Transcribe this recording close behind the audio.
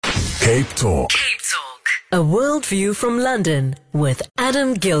Cape Talk. A worldview from London with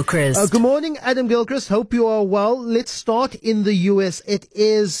Adam Gilchrist. Good morning, Adam Gilchrist. Hope you are well. Let's start in the US.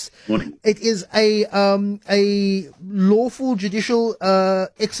 Morning. It is a lawful judicial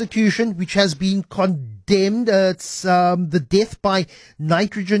execution which has been condemned. It's the death by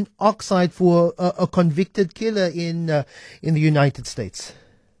nitrogen oxide for a convicted killer in the United States.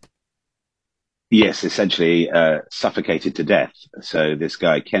 Yes, essentially suffocated to death. So this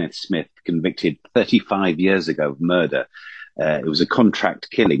guy, Kenneth Smith, convicted 35 years ago of murder. It was a contract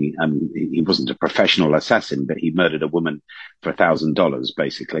killing. He wasn't a professional assassin, but he murdered a woman for $1,000,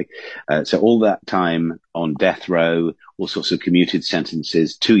 basically. So all that time on death row, all sorts of commuted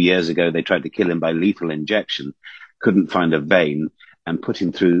sentences. 2 years ago, they tried to kill him by lethal injection, couldn't find a vein, and put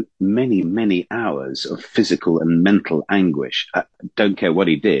him through many, many hours of physical and mental anguish. I don't care what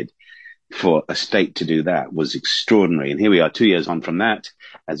he did. For a state to do that was extraordinary. And here we are 2 years on from that.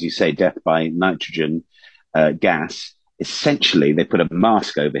 As you say, death by nitrogen gas. Essentially, they put a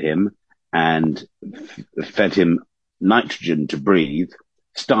mask over him and fed him nitrogen to breathe,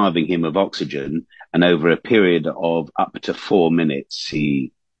 starving him of oxygen. And over a period of up to 4 minutes,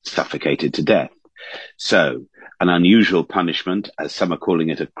 he suffocated to death. So an unusual punishment, as some are calling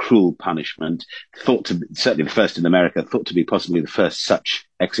it, a cruel punishment, thought to be, certainly the first in America, thought to be possibly the first such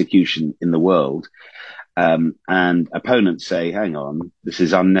execution in the world. And opponents say, hang on, this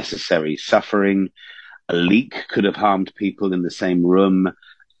is unnecessary suffering. A leak could have harmed people in the same room.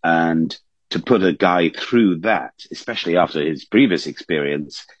 And to put a guy through that, especially after his previous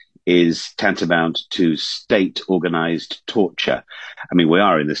experience, is tantamount to state-organized torture. I mean, we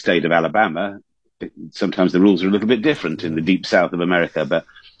are in the state of Alabama. Sometimes the rules are a little bit different in the deep south of America, but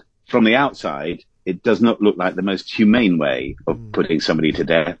from the outside, it does not look like the most humane way of putting somebody to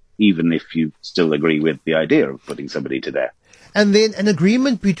death, even if you still agree with the idea of putting somebody to death. And then an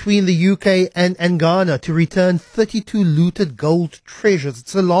agreement between the UK and Ghana to return 32 looted gold treasures.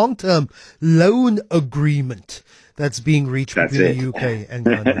 It's a long-term loan agreement that's being reached between the UK and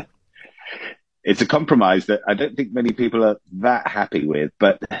Ghana. It's a compromise that I don't think many people are that happy with.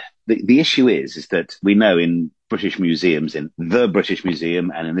 But the issue is that we know in British museums, in the British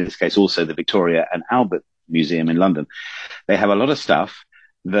Museum, and in this case also the Victoria and Albert Museum in London, they have a lot of stuff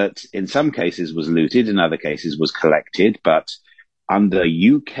that in some cases was looted, in other cases was collected. But under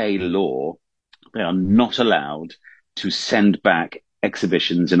UK law, they are not allowed to send back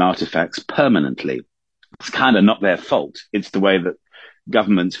exhibitions and artifacts permanently. It's kind of not their fault. It's the way that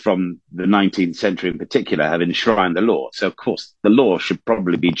governments from the 19th century in particular have enshrined the law. So, of course, the law should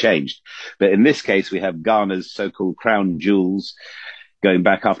probably be changed. But in this case, we have Ghana's so-called crown jewels going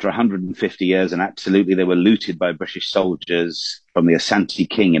back after 150 years. And absolutely, they were looted by British soldiers from the Asante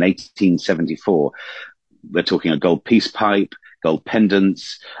King in 1874. We're talking a gold peace pipe, gold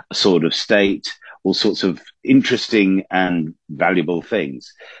pendants, a sword of state, all sorts of interesting and valuable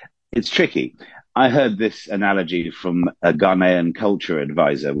things. It's tricky. I heard this analogy from a Ghanaian culture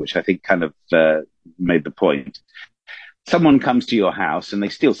advisor, which I think kind of made the point. Someone comes to your house and they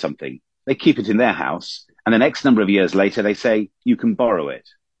steal something. They keep it in their house. And then X number of years later, they say, you can borrow it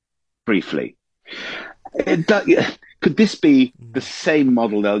briefly. Could this be the same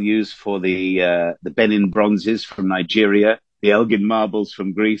model they'll use for the Benin bronzes from Nigeria, the Elgin marbles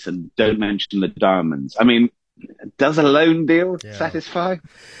from Greece, and don't mention the diamonds? I mean, does a loan deal satisfy?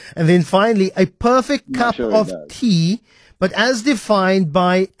 And then finally, a perfect cup of tea, but as defined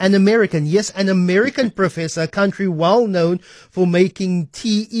by an American. Yes, an American professor, a country well known for making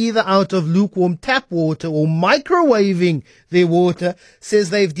tea either out of lukewarm tap water or microwaving their water, says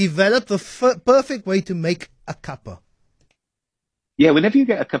they've developed the perfect way to make a cuppa. Yeah, whenever you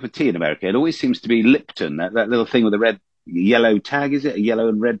get a cup of tea in America, it always seems to be Lipton, that little thing with the yellow tag, is it? A yellow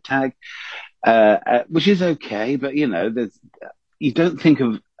and red tag? Which is okay, but you don't think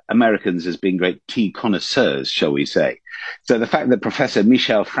of Americans as being great tea connoisseurs, shall we say. So the fact that Professor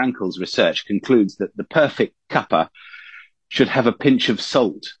Michel Frankel's research concludes that the perfect cuppa should have a pinch of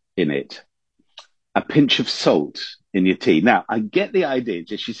salt in it. A pinch of salt in your tea. Now, I get the idea,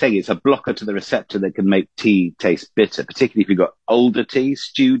 just she's saying it's a blocker to the receptor that can make tea taste bitter, particularly if you've got older tea,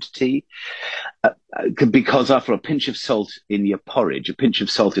 stewed tea, because after a pinch of salt in your porridge, a pinch of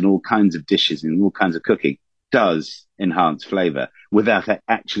salt in all kinds of dishes, in all kinds of cooking, does enhance flavor without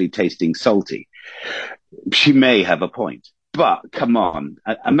actually tasting salty. She may have a point, but come on.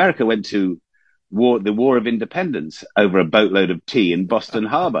 America went to the War of Independence over a boatload of tea in Boston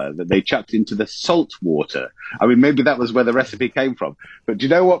Harbor that they chucked into the salt water. I mean, maybe that was where the recipe came from. But do you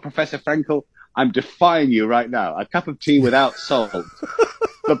know what, Professor Frankel? I'm defying you right now. A cup of tea without salt.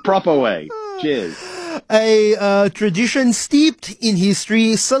 The proper way. Cheers. a tradition steeped in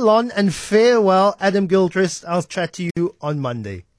history. Salon and farewell, Adam Gilchrist. I'll chat to you on Monday.